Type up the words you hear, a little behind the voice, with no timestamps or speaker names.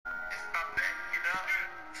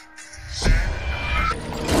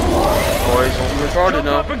Boys, don't be retarded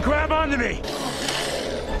now. Jump up and grab onto me!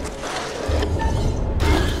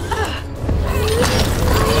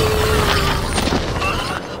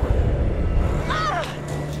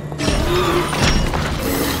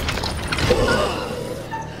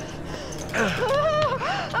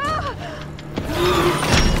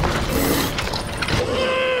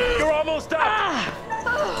 You're almost up!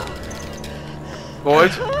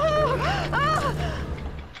 Voidz?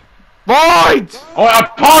 Voidz! Oh, I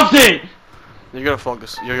paused it! You're gonna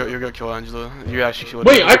focus. You're gonna kill Angela. You actually killed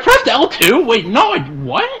Wait, I pressed L2? Wait, no,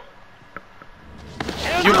 what?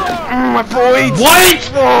 You, my Voidz! What?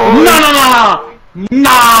 Voidz! No!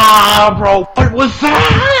 Nah, bro. What was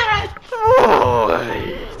that?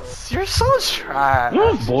 Voidz, you're so trash.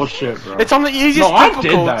 That was bullshit, bro. It's on the easiest No, I difficulty.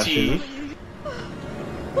 did that, dude.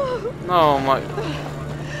 Oh my.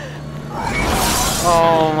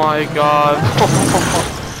 Oh my god.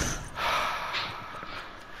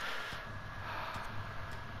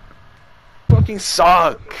 Fucking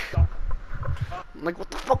suck. Like,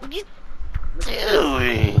 what the fuck are you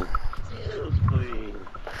doing?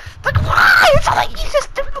 Like, why? It's on the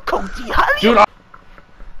easiest difficulty. How do you? Dude,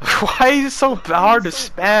 Why is it so hard to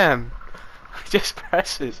spam? Just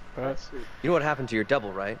press it. You know what happened to your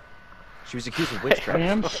double, right? She was accused of witchcraft.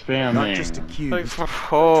 spamming. Not just Like, accused.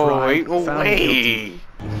 oh, wait, Tried, found wait.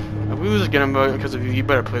 If we was getting about it because of you, you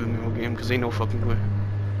better play the new game because ain't no fucking way.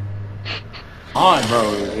 On,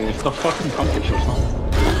 bro. It's the fucking compass or something.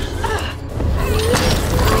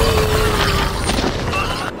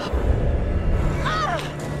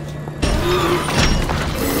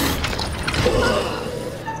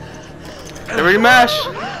 Everybody mash!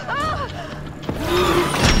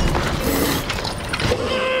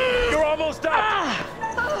 You're almost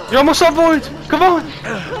up! You're almost up, Voidz! Come on!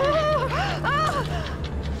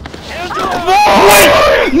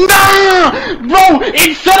 Wait! Nah! Bro,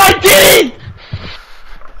 it said I did it!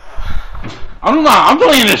 I don't know, I'm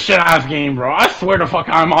playing this shit ass game, bro. I swear to fuck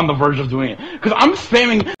I'm on the verge of doing it. Cause I'm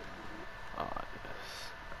spamming.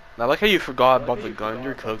 I like how you forgot about the gun.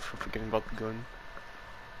 You're cooked for forgetting about the gun.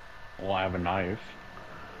 Well, I have a knife.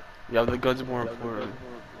 Yeah, the gun's more important.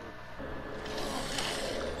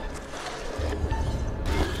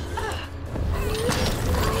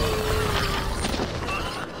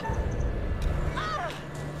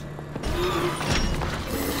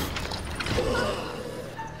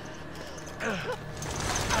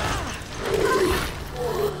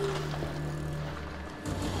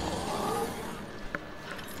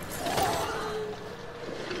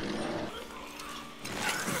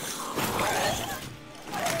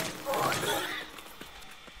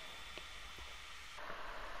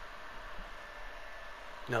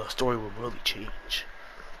 Now the story will really change.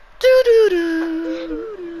 Doo-doo-doo.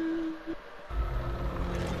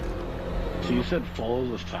 So you said follow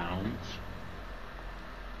the sounds?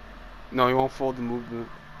 No, you won't follow the movement.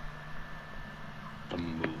 The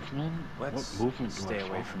movement? Let's What movement do stay I away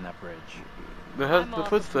follow? from that bridge. The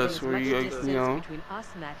footsteps where you, like, you know. Between us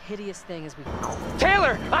and that hideous thing as we.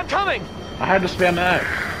 Taylor, I'm coming! I had to spam X.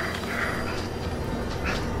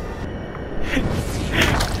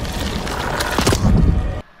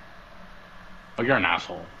 Oh, you're an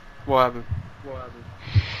asshole. What happened?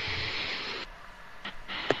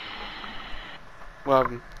 What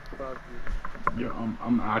happened?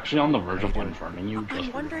 I'm actually on the verge of confronting you. Just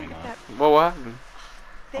I'm wondering if hang that up. What happened?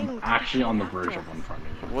 thing. I'm actually on the verge of confronting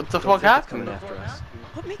you. What the Don't fuck think it's coming happened? after us.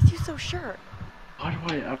 What makes you so sure? Why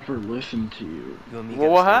do I ever listen to you? You and me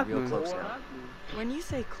Well, gotta what stay real happened? close now. When you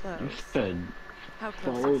say close, You said how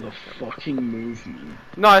close follow is the it? fucking movement.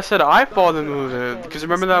 No, I said I followed the movement. Because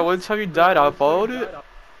remember that one time you died, I followed it?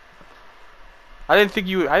 I didn't think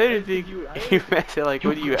you meant it like,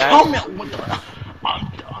 what do you Tell me ask? what the...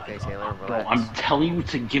 I'm Okay, Taylor, Bro, relax. I'm telling you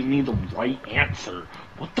to give me the right answer.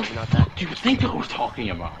 What the not fuck do you think I was talking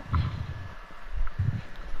about?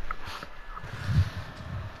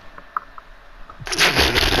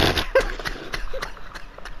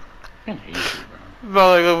 I hate you, bro.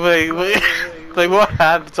 Bro, like what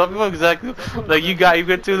happened? Tell me what exactly, like you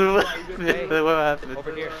went through the, Hey, what happened?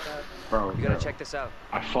 over here. Bro, You gotta check this out.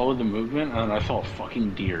 I followed the movement and then I saw a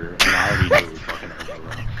fucking deer and I already knew it was fucking over,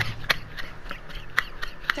 bro.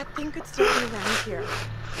 That thing could still be around here,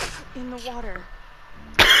 in the water.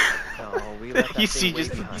 No, we let that You thing see way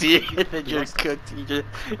just the behind. deer and you're cooked,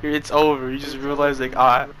 it's over, you just realize like,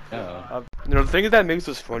 Yeah. you know, the thing that makes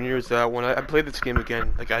this funnier is that when I played this game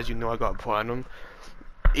again, like as you know I got platinum,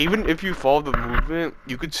 even if you follow the movement,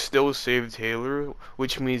 you could still save Taylor,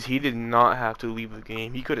 which means he did not have to leave the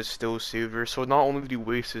game, he could have still saved her, so not only did he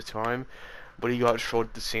waste his time, but he got shot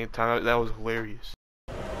at the same time. That was hilarious.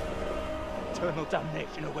 Eternal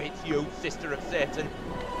damnation awaits you, sister of Satan.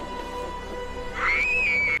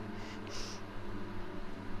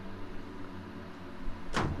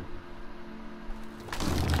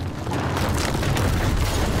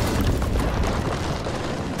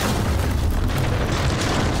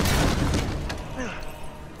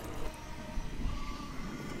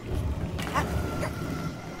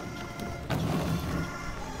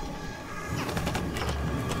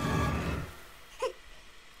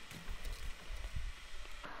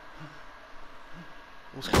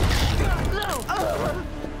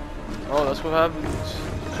 Oh, that's what happens.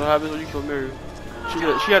 That's what happens when you kill Mary.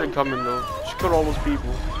 She had it coming though. She killed all those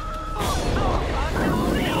people.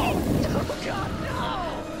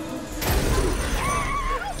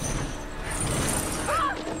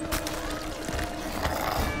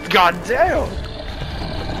 God damn!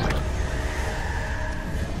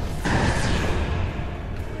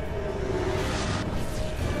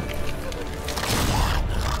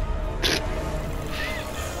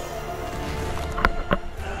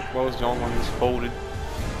 What was the only one that's folded?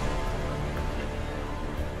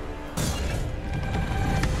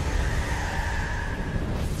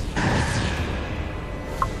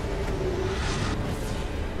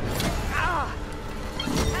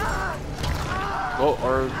 Oh,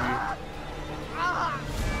 RP.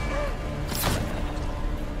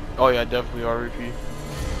 Oh yeah, definitely RP.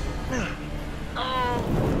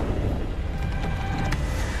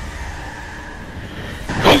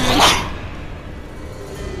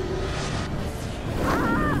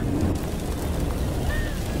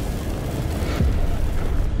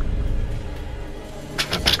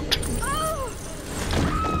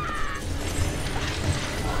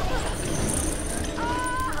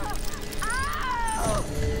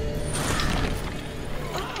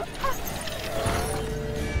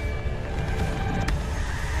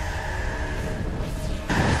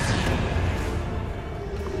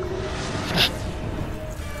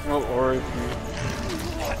 Oh, RP.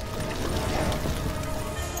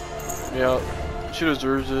 Yeah, she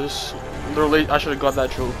deserves this. They're late. I should have got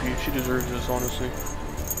that trophy. She deserves this, honestly.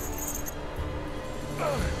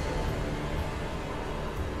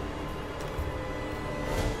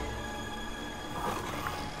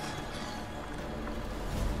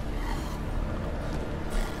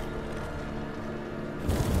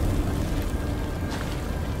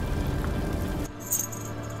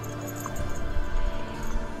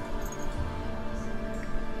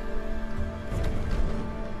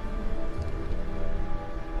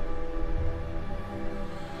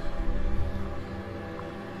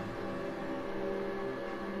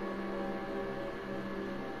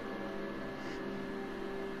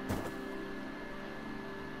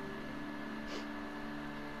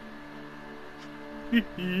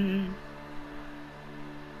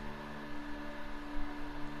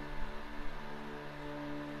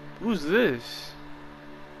 Who's this?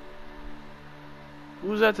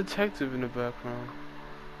 Who's that detective in the background?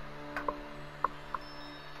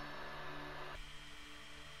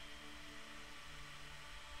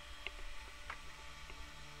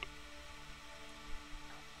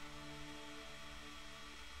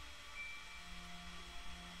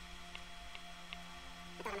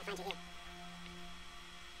 I thought I might find you here.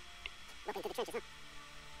 Looking through the trenches, huh?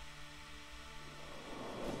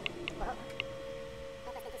 Whoa.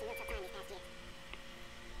 Hope I've been through some real tough time these past years.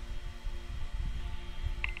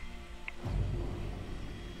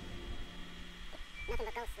 Nothing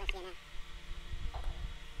but ghosts left here now.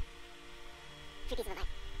 Three pieces of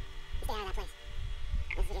advice. You stay out of that place.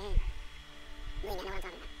 This is your hand. Believe me, I know what I'm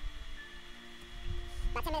talking about.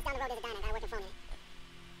 About 10 minutes down the road, there's a diner. I got a working phone in it.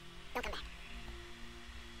 Don't come back.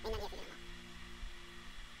 Ain't nothing here for you no more.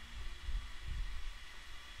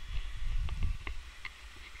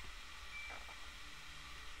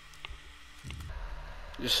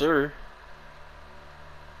 Yes, sir.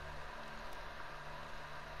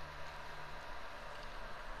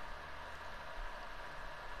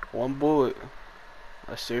 One bullet.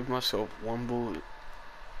 I saved myself one bullet,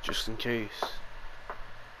 just in case.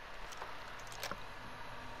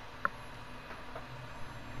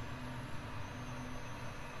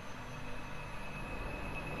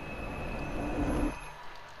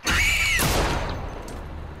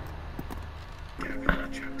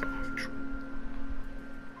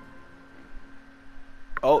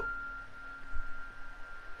 Oh.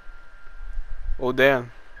 Oh,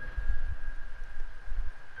 damn.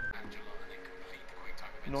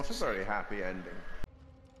 Not a very happy ending.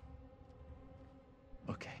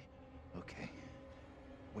 Okay, okay.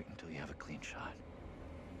 Wait until you have a clean shot.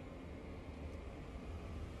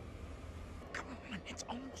 Come on, it's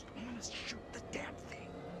almost on us. Shoot.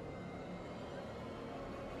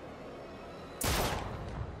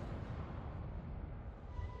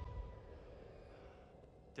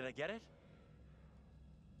 Did I get it?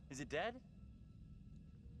 Is it dead?